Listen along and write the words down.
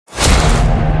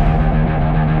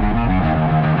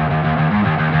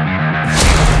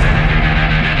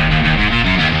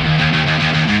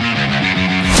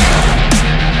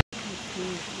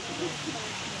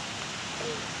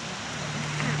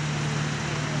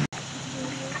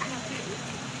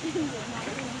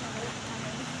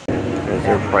There's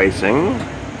their pricing.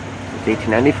 It's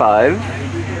 $18.95.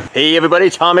 Hey everybody,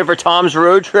 Tom here for Tom's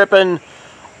Road Trippin'.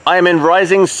 I am in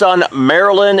Rising Sun,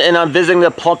 Maryland, and I'm visiting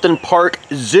the Plumpton Park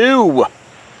Zoo.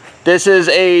 This is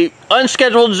a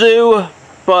unscheduled zoo,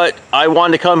 but I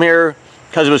wanted to come here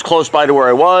because it was close by to where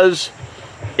I was.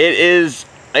 It is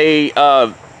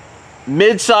a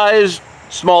mid-sized,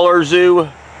 smaller zoo.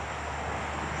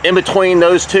 In between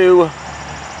those two,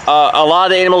 a lot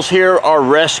of the animals here are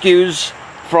rescues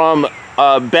from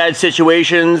bad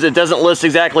situations. It doesn't list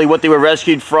exactly what they were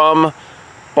rescued from,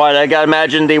 but I gotta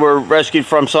imagine they were rescued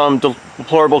from some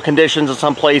deplorable conditions in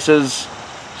some places.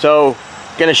 So,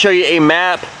 gonna show you a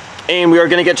map, and we are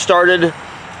gonna get started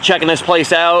checking this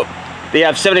place out. They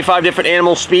have 75 different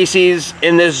animal species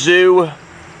in this zoo,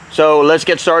 so let's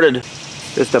get started.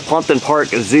 This is the Plumpton Park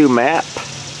Zoo map.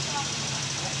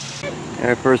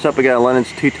 Alright, first up we got a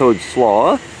Lennon's two-toed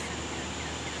sloth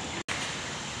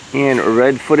and a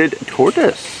red-footed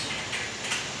tortoise.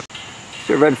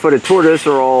 The red-footed tortoise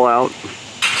are all out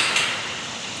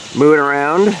moving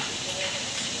around.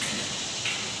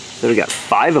 So we got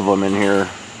 5 of them in here.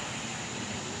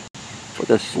 But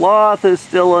the sloth is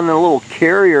still in a little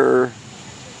carrier.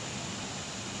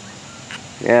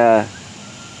 Yeah,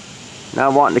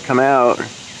 not wanting to come out.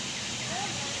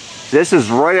 This is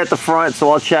right at the front,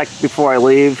 so I'll check before I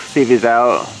leave, see if he's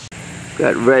out.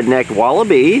 Got redneck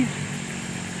wallaby.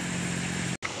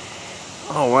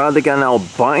 Oh wow, they got an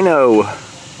albino.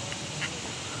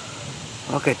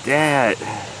 Look at that.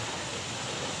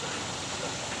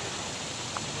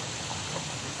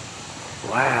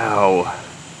 Wow.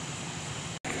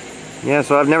 Yeah,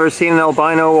 so I've never seen an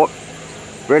albino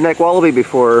redneck wallaby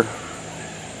before.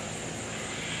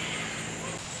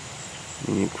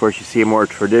 And of course you see a more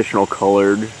traditional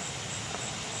colored.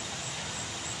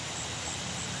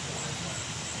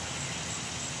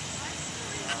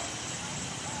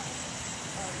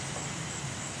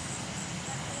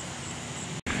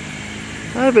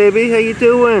 Hi baby, how you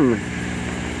doing?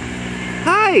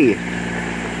 Hi!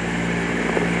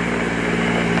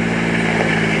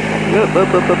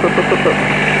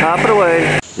 Hop it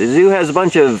away. The zoo has a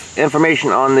bunch of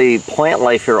information on the plant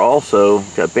life here also.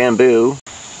 Got bamboo.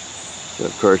 So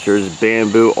of course there's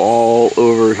bamboo all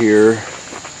over here.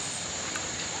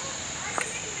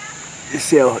 You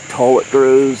see how tall it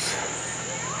grows.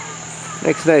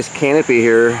 Makes a nice canopy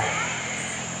here.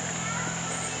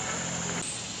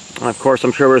 Of course,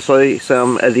 I'm sure we'll see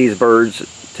some of these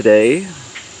birds today.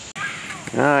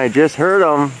 I just heard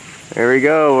them. There we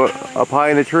go, up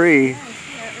high in the tree.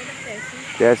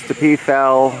 That's the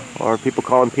peafowl, or people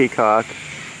call him peacock.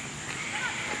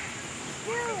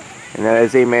 And that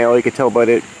is a male. You can tell by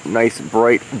the nice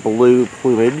bright blue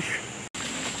plumage.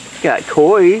 Got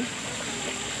koi.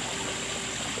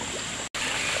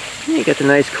 You got the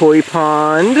nice koi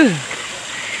pond.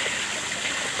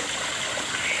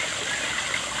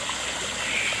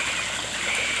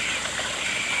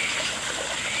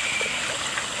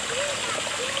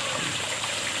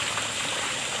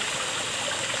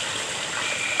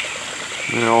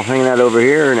 They're all hanging out over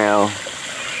here now.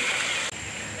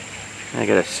 I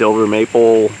got a silver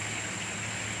maple.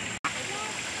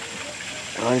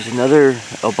 Oh, there's another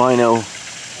albino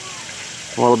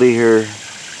wallaby here.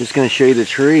 Just gonna show you the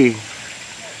tree.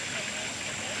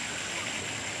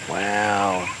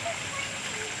 Wow.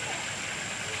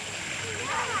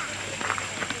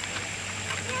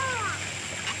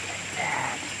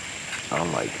 Oh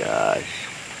my gosh.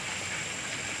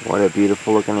 What a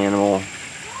beautiful looking animal.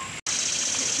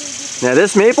 Now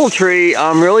this maple tree,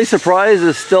 I'm really surprised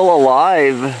is still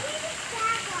alive.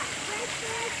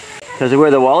 Because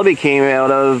where the wallaby came out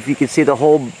of, you can see the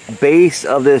whole base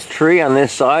of this tree on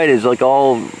this side is like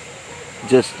all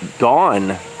just gone.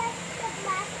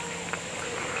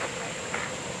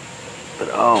 But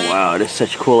oh wow, it is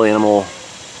such a cool animal.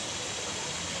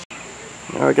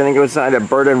 Now we're gonna go inside a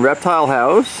bird and reptile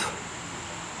house.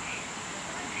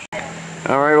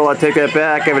 Alright, well I'll take that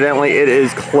back. Evidently it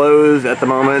is closed at the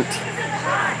moment.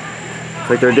 Looks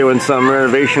like they're doing some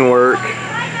renovation work.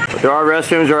 But there are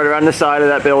restrooms right around the side of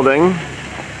that building.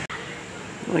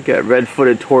 I got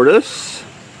red-footed tortoise.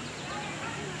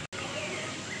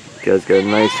 You guys got a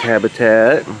nice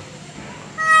habitat.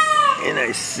 And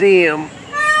I see him.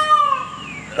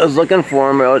 I was looking for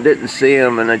him, but I didn't see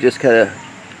him, and I just kind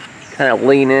of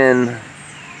lean in.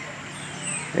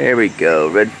 There we go,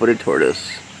 red-footed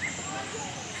tortoise.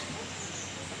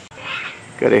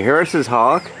 Got a Harris's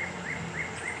hawk.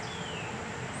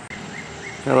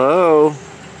 Hello.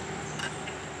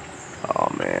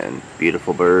 Oh man,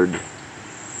 beautiful bird.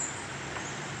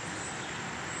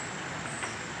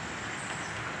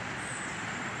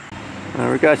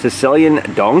 We got a Sicilian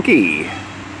donkey.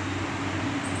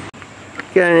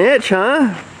 Got an itch,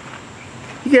 huh?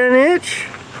 You got an itch?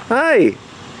 Hi.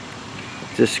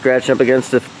 Just scratching up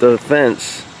against the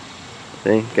fence.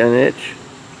 See, got an itch?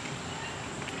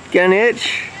 Got an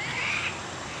itch?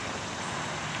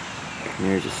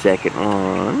 There's a second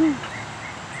one.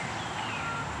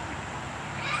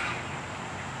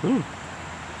 Ooh.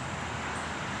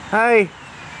 Hi.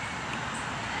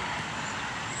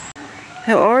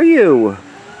 How are you?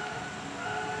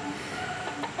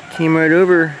 Came right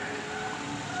over.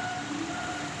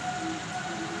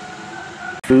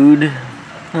 Food.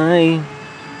 Hi.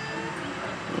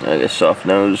 I got a soft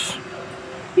nose.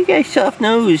 You got a soft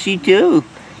nose, you do.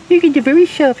 You get a very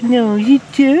soft nose, you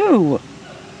do.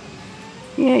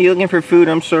 Yeah, you looking for food?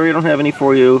 I'm sorry, I don't have any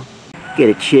for you. Get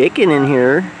a chicken in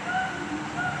here.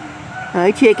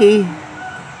 Hi, chickie.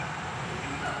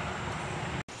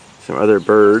 Some other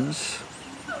birds.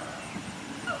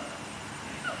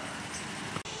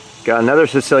 Got another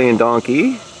Sicilian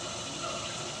donkey.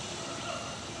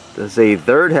 There's a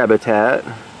third habitat.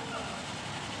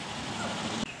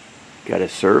 Got a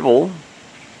serval.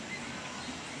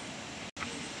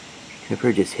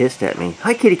 Cooper just hissed at me.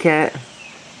 Hi, kitty cat.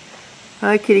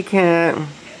 Hi, kitty cat.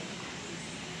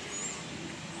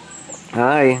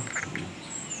 Hi.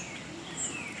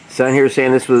 Sign here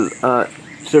saying this was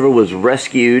serval was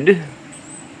rescued.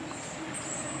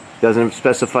 Doesn't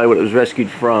specify what it was rescued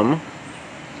from,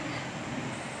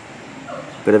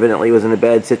 but evidently was in a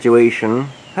bad situation.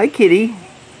 Hi, kitty.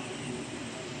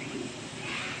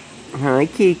 Hi,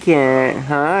 kitty cat.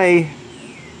 Hi.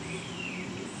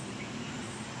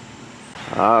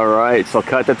 Alright,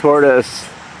 sulcata tortoise.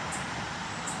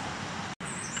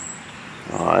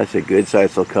 Oh, that's a good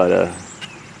size sulcata.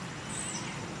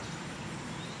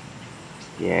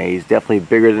 Yeah, he's definitely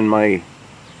bigger than my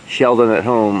Sheldon at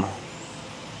home.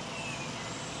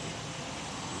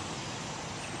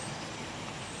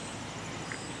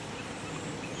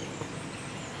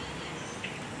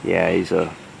 Yeah, he's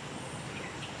a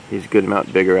good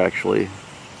amount bigger actually.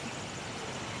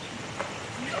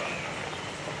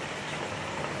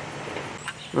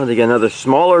 Well, they got another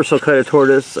smaller sulcata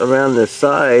tortoise around this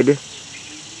side.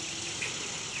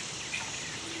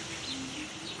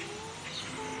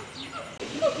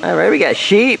 Alright, we got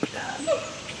sheep.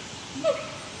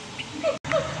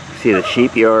 See the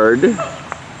sheep yard.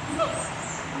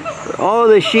 All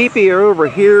the sheepy are over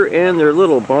here in their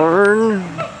little barn.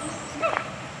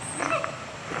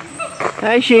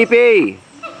 Hi, sheepy.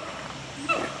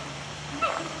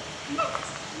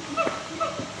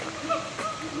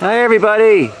 Hi,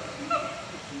 everybody.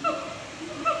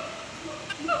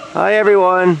 Hi,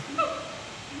 everyone.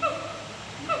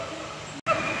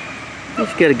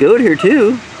 Just got a goat here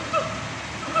too.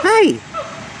 Hi.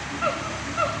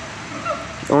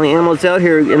 Only animals out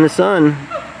here in the sun.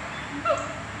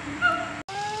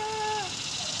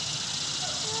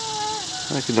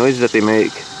 I like the noises that they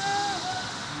make.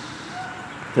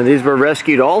 And these were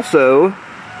rescued also.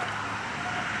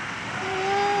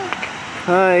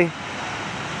 Hi.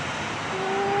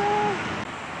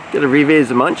 Got a Reeves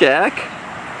muntjac.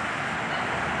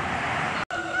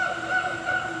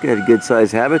 Got a good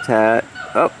sized habitat.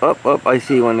 Up, I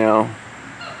see one now.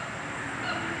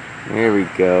 There we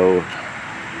go.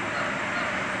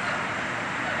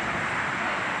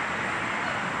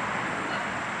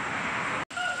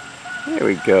 There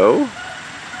we go.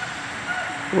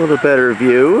 A little better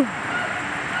view.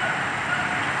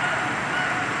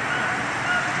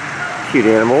 Cute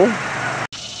animal.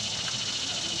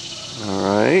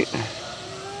 Alright.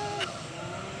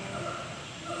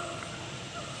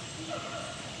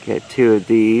 Get two of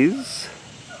these.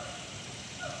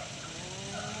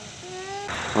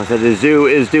 Like I said, the zoo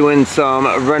is doing some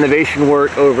renovation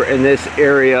work over in this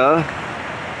area.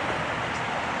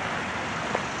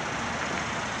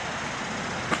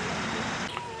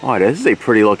 Oh, this is a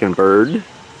pretty looking bird.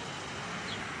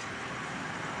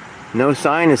 No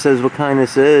sign that says what kind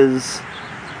this is.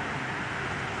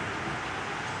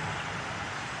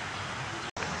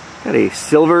 Got a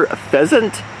silver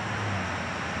pheasant.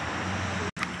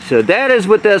 So that is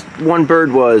what this one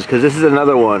bird was, because this is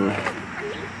another one.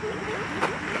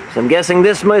 So I'm guessing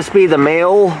this must be the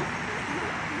male,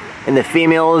 and the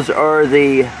females are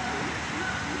the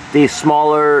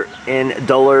smaller and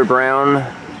duller brown.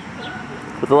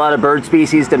 With a lot of bird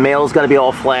species, the male's got to be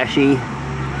all flashy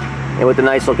and with the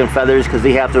nice looking feathers because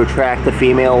they have to attract the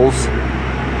females.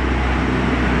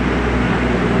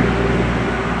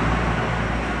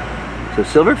 So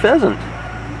silver pheasant.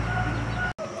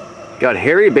 Got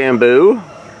hairy bamboo.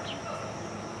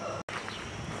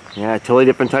 Yeah, a totally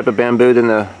different type of bamboo than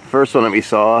the first one that we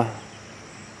saw.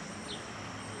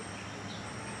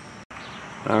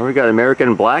 We got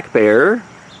American black bear.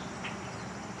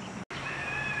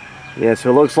 Yeah, so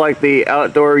it looks like the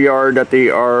outdoor yard that they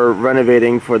are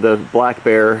renovating for the black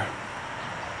bear.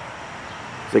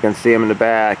 So you can see him in the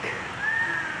back.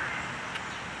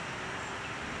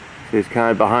 So he's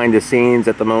kind of behind the scenes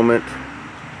at the moment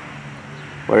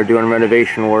while they're doing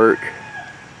renovation work.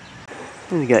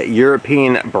 And you got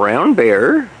European brown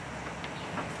bear.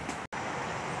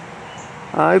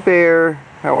 Hi bear,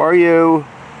 how are you?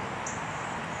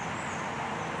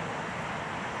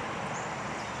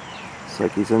 Looks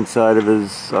like he's inside of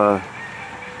his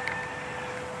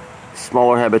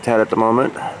smaller habitat at the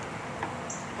moment.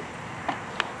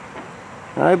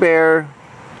 Hi bear.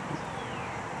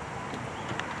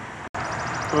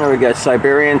 There we got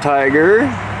Siberian tiger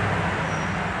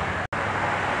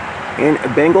and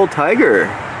a Bengal tiger.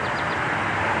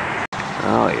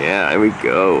 Oh yeah, there we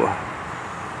go.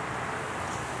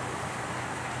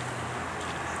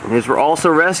 And these were also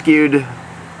rescued.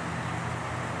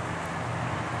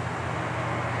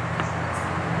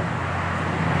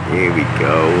 Here we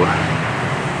go.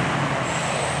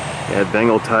 Yeah,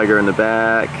 Bengal tiger in the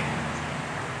back.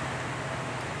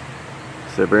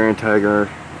 Siberian tiger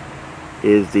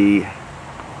is the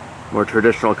more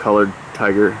traditional colored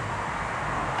tiger.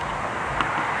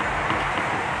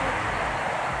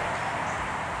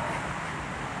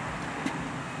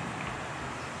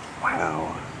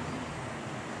 Wow.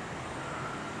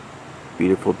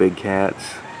 Beautiful big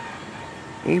cats.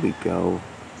 Here we go.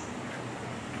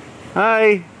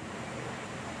 Hi.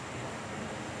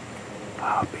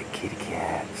 Oh, big kitty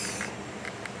cats.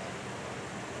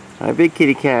 Hi, big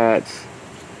kitty cats.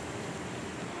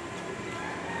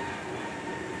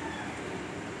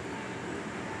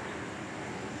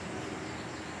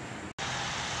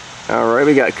 Alright,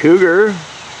 we got cougar.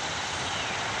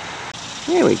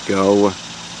 There we go.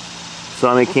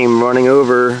 Sonny came running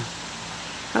over.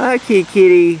 Hi, kitty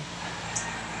kitty.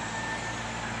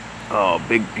 Oh,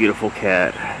 big beautiful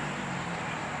cat.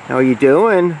 How are you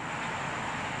doing?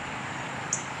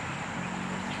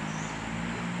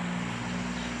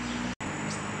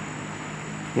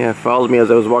 Yeah, followed me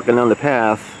as I was walking down the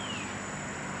path.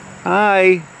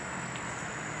 Hi.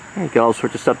 You got all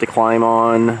sorts of stuff to climb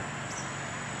on.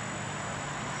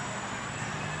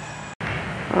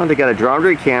 Oh, they got a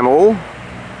dromedary camel,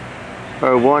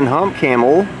 or one hump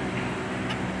camel.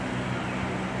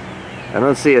 I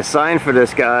don't see a sign for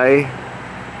this guy.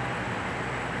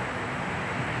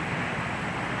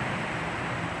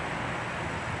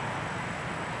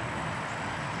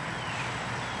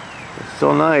 It's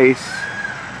so nice.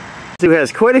 Zoo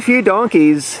has quite a few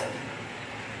donkeys.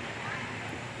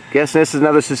 Guessing this is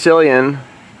another Sicilian.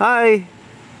 Hi.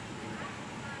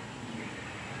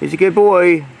 He's a good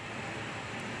boy.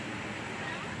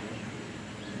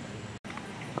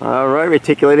 Alright,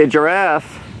 reticulated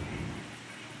giraffe.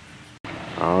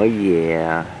 Oh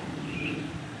yeah.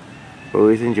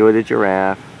 Always enjoy the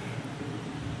giraffe.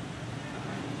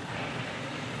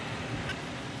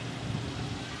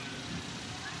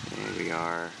 There we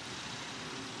are.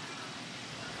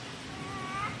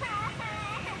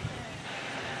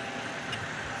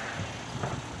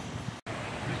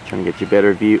 Trying to get you a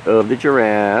better view of the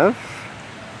giraffe.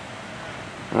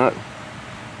 Oh.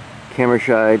 Camera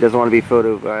shy, doesn't want to be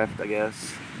photographed, I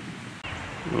guess.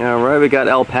 Alright, we got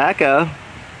alpaca.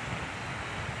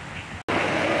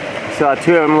 Saw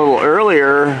two of them a little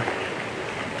earlier.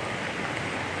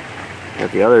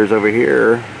 Got the others over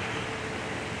here.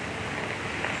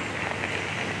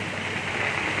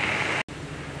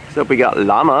 So we got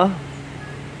llama.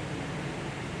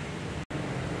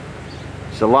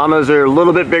 So llamas are a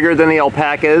little bit bigger than the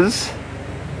alpacas.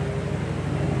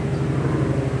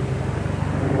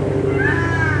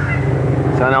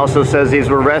 Son also says these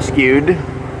were rescued.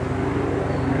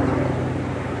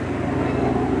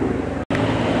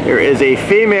 There is a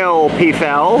female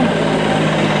peafowl.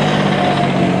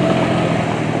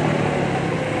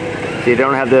 They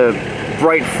don't have the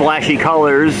bright flashy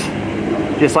colors,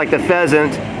 just like the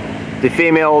pheasant. The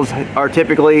females are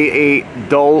typically a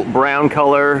dull brown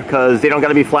color because they don't got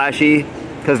to be flashy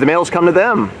because the males come to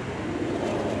them.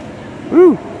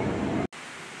 Woo!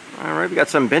 Alright, we got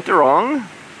some binturong.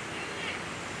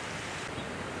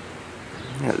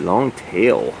 That long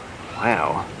tail.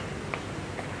 Wow.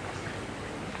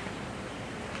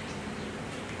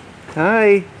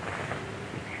 Hi.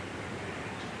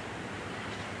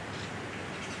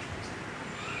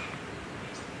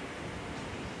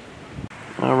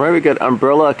 Alright, we got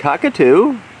umbrella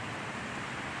cockatoo.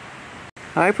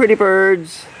 Hi, pretty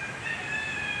birds.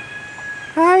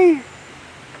 Hi.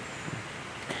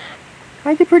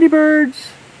 Hi, the pretty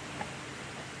birds.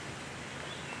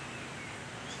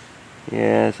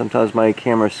 Yeah, sometimes my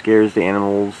camera scares the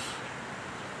animals.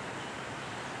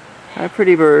 Hi,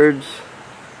 pretty birds.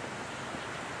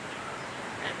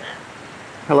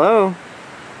 Hello.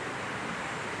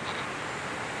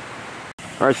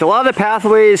 Alright, so a lot of the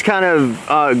pathways kind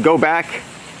of go back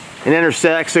and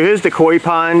intersect. So here's the koi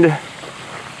pond.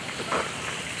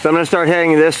 So I'm going to start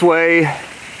heading this way.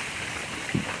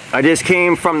 I just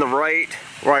came from the right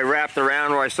where I wrapped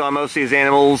around where I saw most of these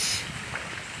animals.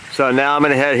 So now I'm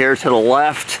going to head here to the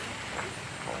left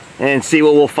and see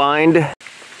what we'll find.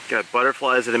 Got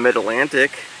butterflies in the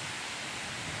mid-Atlantic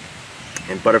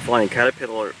and butterfly and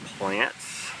caterpillar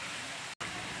plants.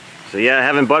 So yeah,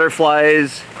 having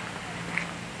butterflies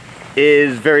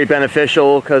is very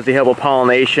beneficial because they help with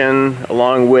pollination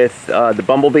along with the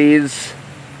bumblebees.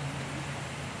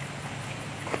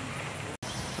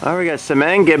 Oh, we got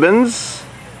Saman gibbons.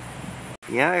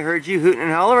 Yeah, I heard you hooting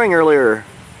and hollering earlier.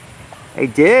 I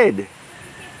did.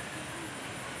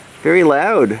 Very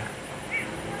loud.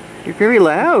 You're very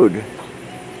loud.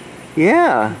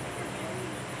 Yeah.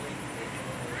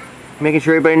 Making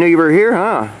sure everybody knew you were here,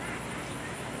 huh?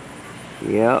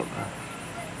 Yep.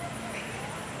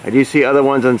 I do see other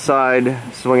ones inside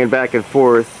swinging back and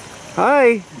forth.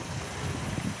 Hi.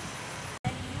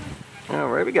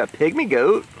 Alright, we got pygmy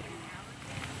goat.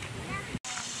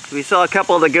 We saw a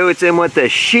couple of the goats in with the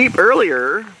sheep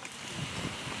earlier,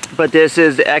 but this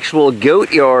is the actual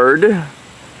goat yard.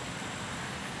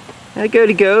 Hi,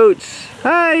 goaty goats.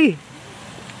 Hi.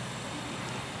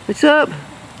 What's up?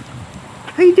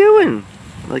 How you doing?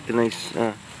 I like the nice,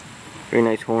 very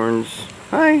nice horns.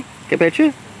 Hi. Can I pet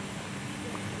you?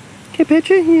 Can I pet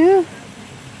you? Yeah.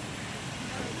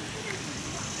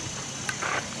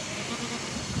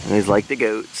 And he's like the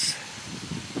goats.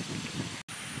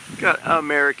 Got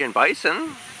American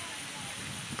bison.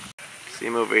 See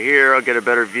him over here. I'll get a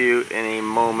better view in a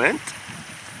moment.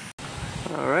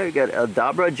 Alright, we got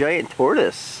Aldabra giant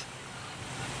tortoise.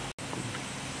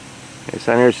 This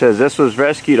sign here says this was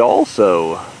rescued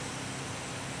also.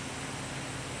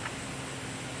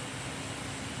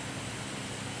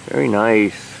 Very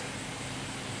nice.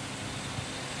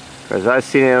 Because I've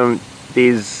seen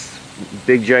these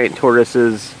big giant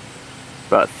tortoises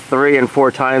about 3 and 4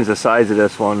 times the size of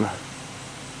this one.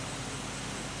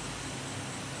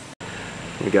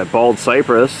 We got bald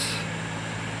cypress.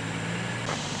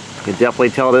 You can definitely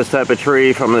tell this type of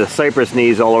tree from the cypress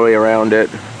knees all the way around it.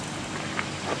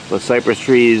 The cypress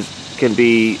trees can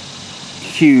be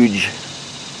huge.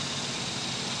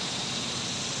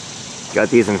 Got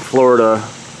these in Florida.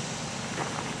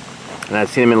 And I've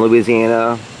seen them in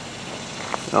Louisiana.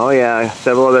 Oh yeah,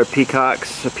 several other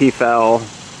peacocks, a peafowl.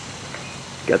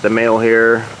 Got the male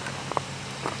here.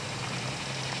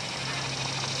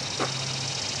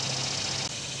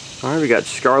 Alright, we got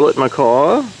scarlet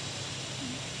macaw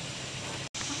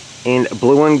and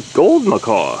blue and gold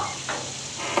macaw.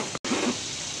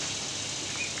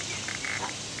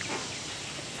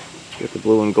 Got the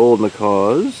blue and gold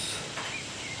macaws.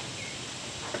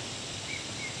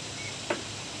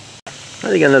 I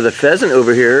think another pheasant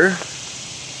over here.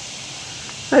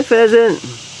 Hi, pheasant.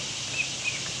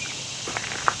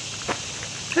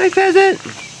 Hi,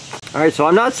 pheasant. Alright, so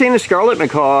I'm not seeing the scarlet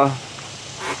macaw.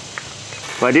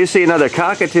 But I do see another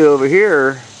cockatoo over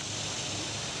here.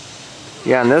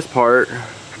 Yeah, in this part.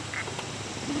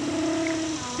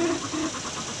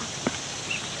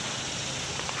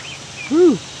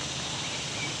 Whew.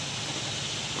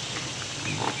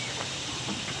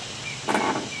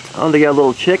 Oh, they got a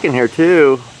little chicken here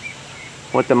too.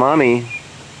 With the mommy.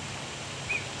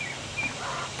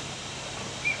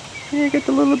 Yeah, get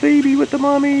the little baby with the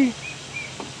mommy.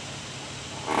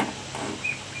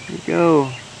 There you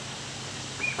go.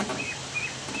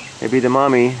 Maybe the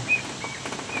mommy.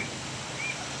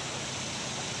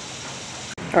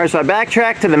 Alright, so I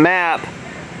backtracked to the map. It's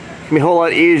gonna be a whole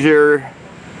lot easier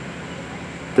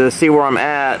to see where I'm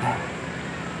at.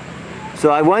 So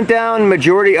I went down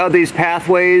majority of these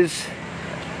pathways.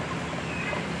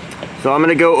 So I'm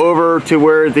gonna go over to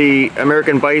where the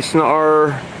American bison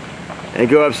are and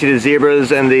go up, see the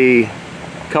zebras and the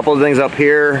couple of things up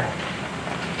here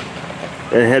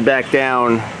and head back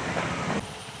down.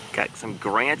 Got some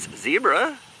Grant's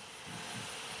zebra.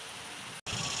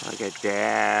 Look at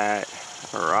that.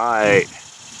 Alright.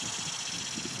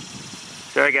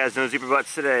 Sorry guys, no zebra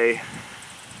butts today.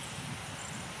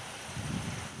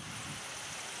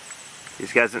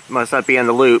 These guys must not be in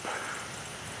the loop.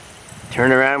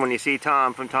 Turn around when you see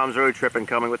Tom from Tom's Road Tripping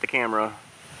coming with the camera.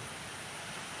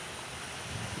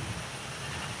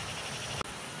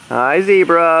 Hi,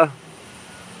 zebra.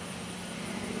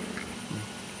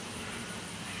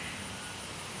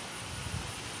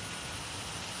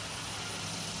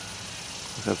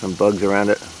 Have some bugs around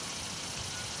it.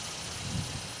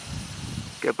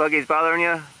 Got buggies bothering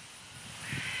you?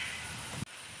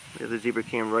 The other zebra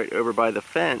came right over by the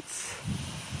fence.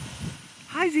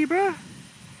 Hi, zebra.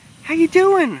 How you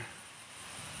doing?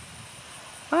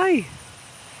 Hi.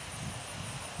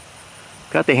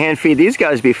 Got to hand feed these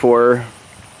guys before.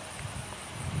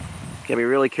 Gotta be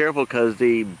really careful because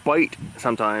they bite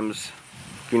sometimes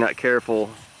if you're not careful.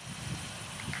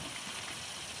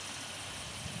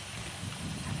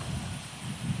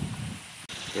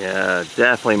 Yeah,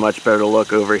 definitely much better to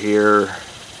look over here.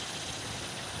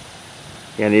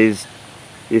 And these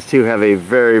two have a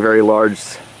very, very large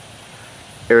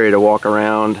area to walk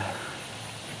around.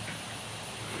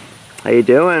 How you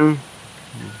doing?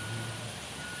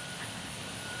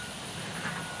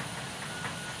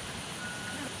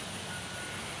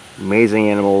 Amazing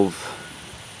animals.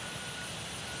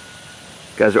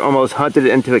 Guys are almost hunted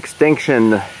into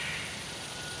extinction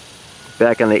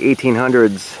back in the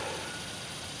 1800s.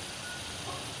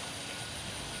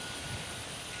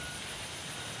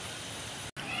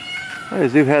 The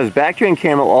zoo has Bactrian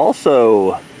camel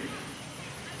also.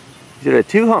 Is it a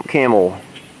 2-hump camel?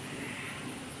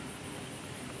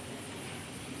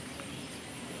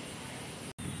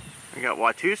 We got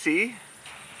Watusi.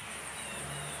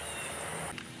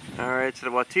 Alright, so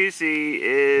the Watusi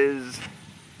is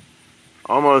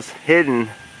almost hidden.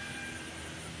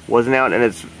 Wasn't out in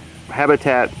its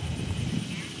habitat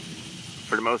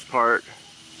for the most part.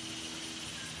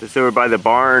 Just over by the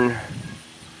barn.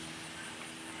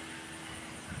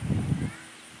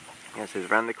 Yes,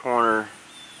 it's around the corner.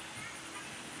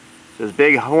 Those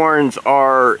big horns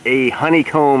are a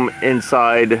honeycomb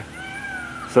inside,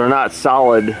 so they're not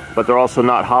solid, but they're also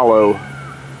not hollow.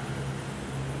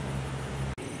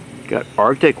 Got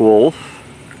Arctic wolf.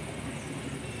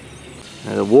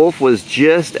 Now the wolf was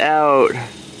just out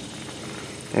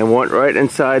and went right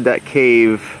inside that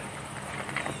cave.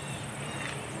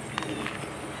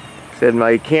 Said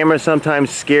my camera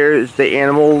sometimes scares the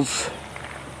animals.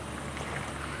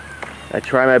 I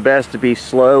try my best to be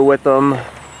slow with them.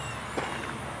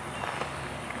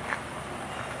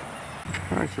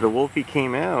 Alright, so the wolfie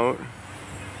came out.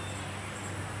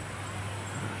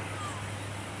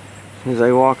 As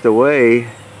I walked away,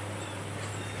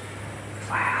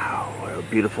 wow, what a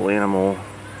beautiful animal.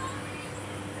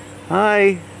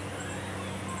 Hi.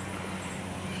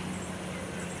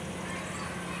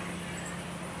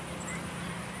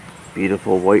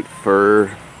 Beautiful white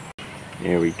fur.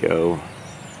 There we go.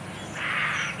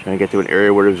 Trying to get to an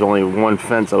area where there's only one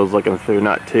fence I was looking through,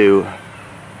 not two.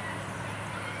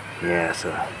 Yeah, it's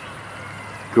a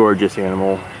gorgeous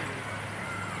animal.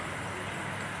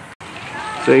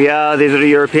 So yeah, these are the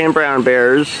European brown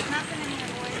bears.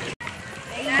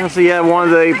 So yeah, one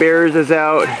of the bears is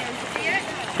out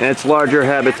in its larger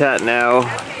habitat now.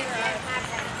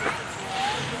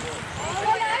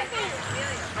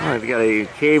 Oh, we've got a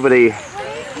cave with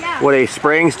a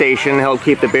spraying station to help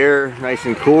keep the bear nice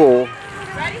and cool.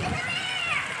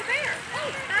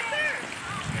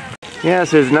 Yeah,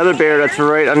 so there's another bear that's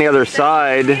right on the other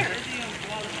side.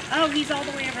 Oh, he's all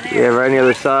the way over there. Yeah, right on the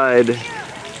other side.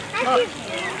 Look.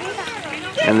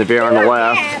 And the bear on the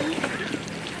left.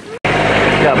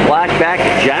 Got black-back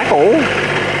jackal.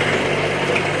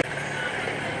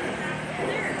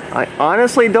 I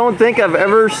honestly don't think I've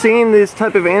ever seen this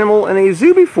type of animal in a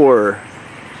zoo before.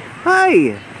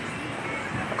 Hi.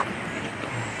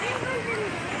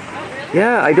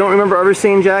 Yeah, I don't remember ever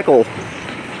seeing jackal.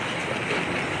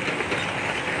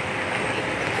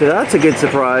 So that's a good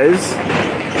surprise.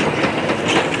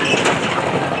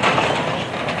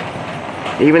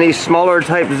 Even these smaller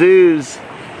type zoos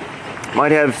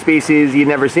might have species you've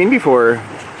never seen before.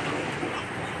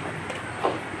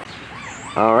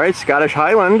 Alright, Scottish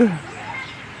Highland.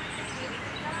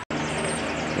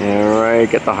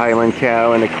 Alright, got the Highland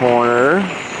cow in the corner.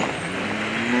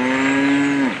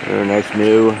 Very nice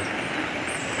moo.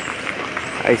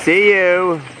 I see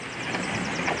you.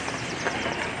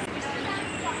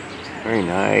 Very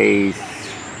nice.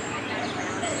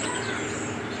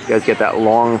 You guys get that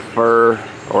long fur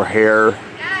or hair.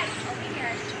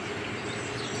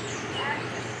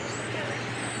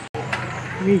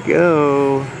 Here we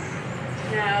go.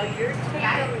 No, you're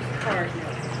taking cars.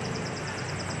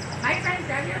 My friends,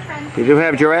 grab your friends. You do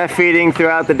have giraffe feeding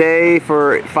throughout the day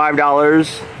for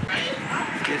 $5.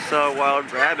 Just saw a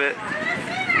wild rabbit.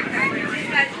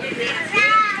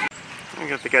 I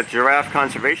guess they got Giraffe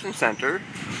Conservation Center.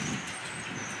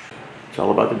 It's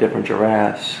all about the different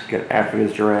giraffes. Got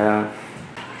Africa's giraffe.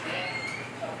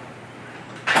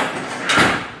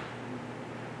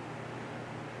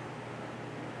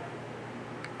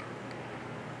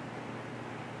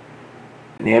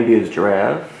 An ambulance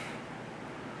giraffe.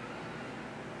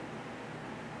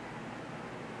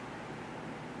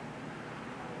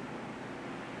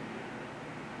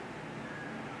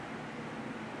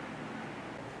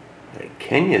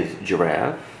 Kenya's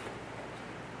giraffe.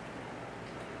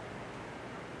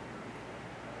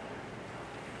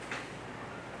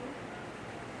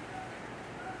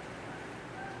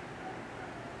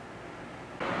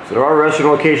 So there are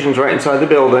restroom locations right inside the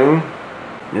building.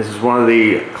 This is one of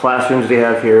the classrooms they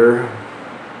have here.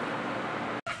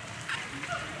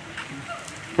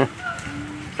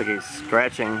 It's like he's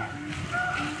scratching.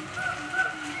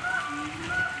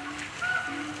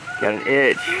 Got an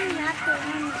itch.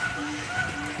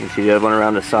 You see the other one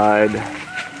around the side.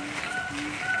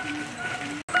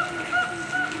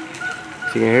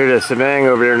 So you can hear the shebang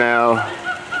over there now.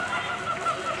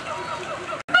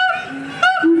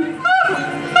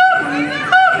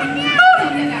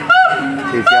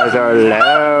 These guys are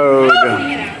loud.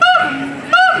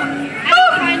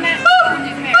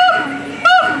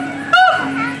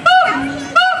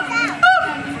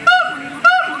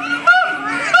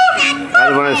 The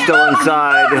other one is still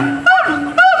inside.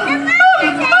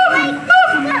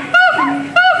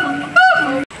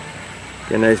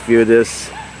 Get a nice view of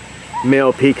this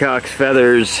male peacock's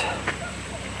feathers.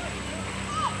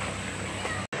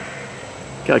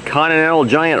 Got a continental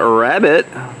giant rabbit.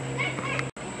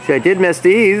 See, I did miss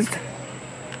these.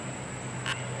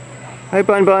 Hi,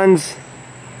 Bun Buns.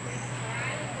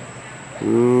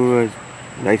 Ooh,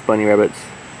 nice bunny rabbits.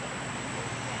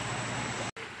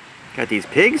 Got these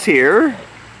pigs here.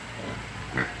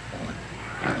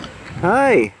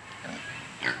 Hi.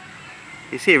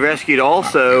 You see, rescued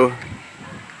also.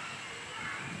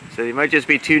 So they might just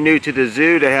be too new to the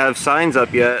zoo to have signs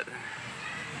up yet.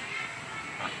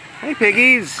 Hey,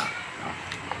 piggies.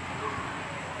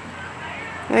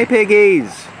 Hey,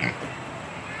 piggies.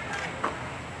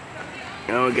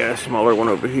 Oh, we got a smaller one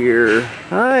over here.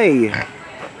 Hi.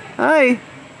 Hi.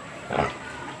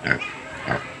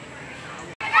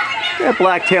 Got a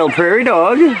black-tailed prairie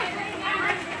dog. Look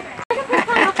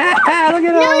at him.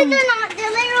 No, they're not.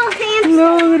 They're little hamsters.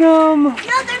 Look at them. No,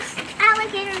 there's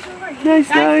alligators over here. Nice,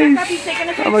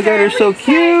 nice. Oh my god, they're so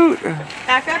cute.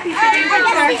 Back up, he's taking a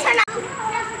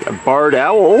picture. A barred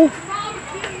owl.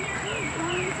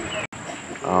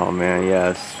 Oh man,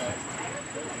 yes.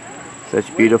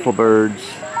 Such beautiful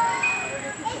birds.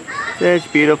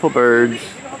 Such beautiful birds.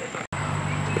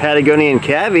 Patagonian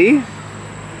cavy.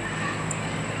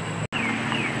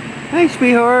 Hi,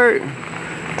 sweetheart.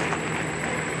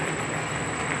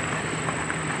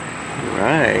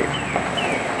 Alright.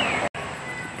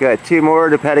 Got two more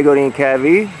to Patagonian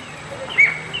cavy.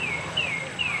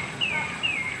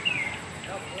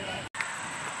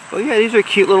 Oh yeah, these are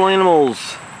cute little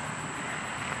animals.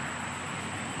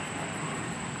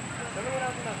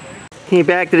 Came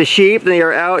back to the sheep, they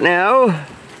are out now.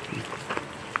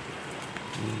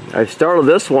 I startled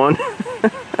this one. I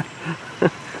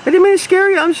didn't mean to scare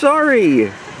you, I'm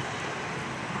sorry.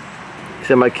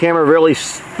 Except my camera really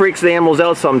freaks the animals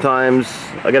out sometimes.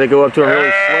 I gotta go up to them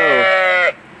really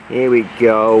slow. Here we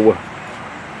go.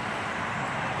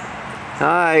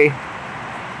 Hi.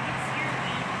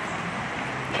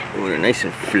 Oh, they're nice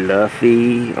and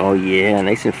fluffy. Oh yeah,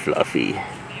 nice and fluffy.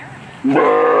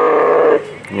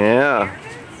 Yeah.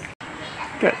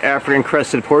 Got African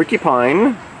crested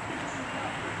porcupine.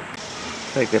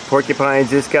 Like the porcupine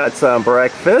just got some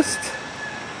breakfast.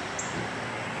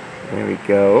 There we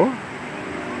go.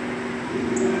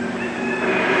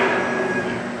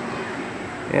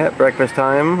 Yeah, breakfast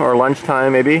time or lunch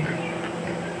time maybe.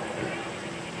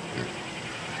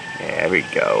 There we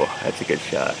go. That's a good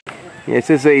shot. Yeah, this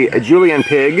is a Julian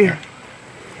pig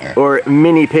or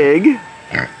mini pig.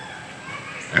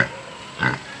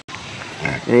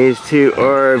 And these two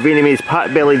are Vietnamese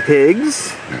pot-bellied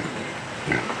pigs.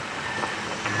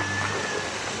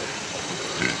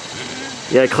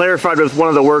 Yeah, I clarified with one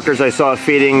of the workers I saw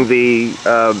feeding the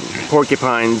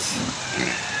porcupines.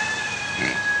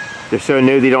 They're so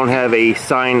new they don't have a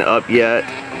sign up yet.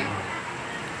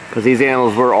 Because these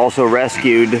animals were also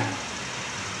rescued.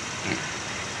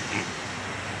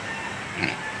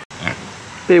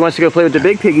 He wants to go play with the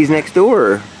big piggies next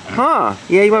door. Huh?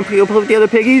 Yeah, you want to go play with the other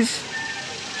piggies?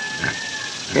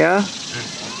 Yeah?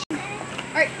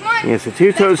 Alright, come on. Yeah, so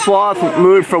two-toed sloth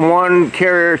moved from one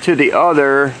carrier to the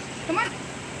other. Come on.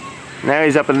 Now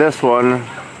he's up in this one.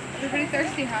 Everybody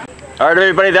thirsty, huh? Alright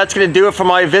everybody, that's going to do it for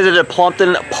my visit at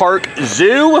Plumpton Park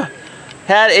Zoo.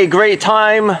 Had a great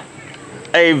time.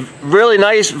 A really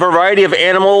nice variety of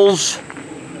animals.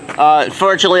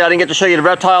 Unfortunately, I didn't get to show you the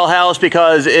reptile house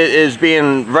because it is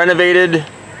being renovated.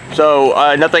 So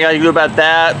nothing I can do about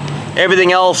that.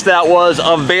 Everything else that was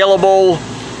available,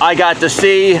 I got to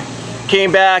see.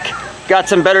 Came back, got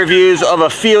some better views of a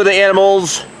few of the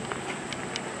animals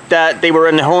that they were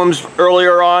in the homes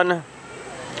earlier on.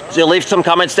 So leave some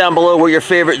comments down below what your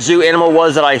favorite zoo animal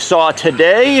was that I saw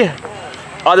today.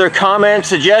 Other comments,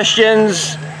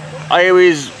 suggestions, I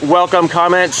always welcome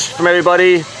comments from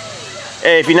everybody.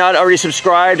 If you're not already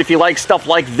subscribed, if you like stuff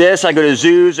like this, I go to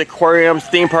zoos, aquariums,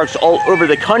 theme parks all over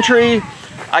the country.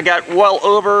 I got well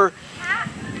over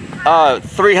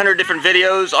 300 different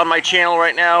videos on my channel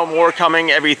right now. More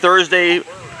coming every Thursday,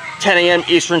 10 a.m.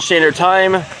 Eastern Standard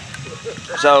Time.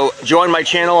 So join my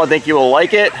channel. I think you will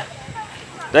like it.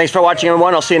 Thanks for watching,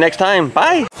 everyone. I'll see you next time.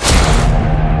 Bye.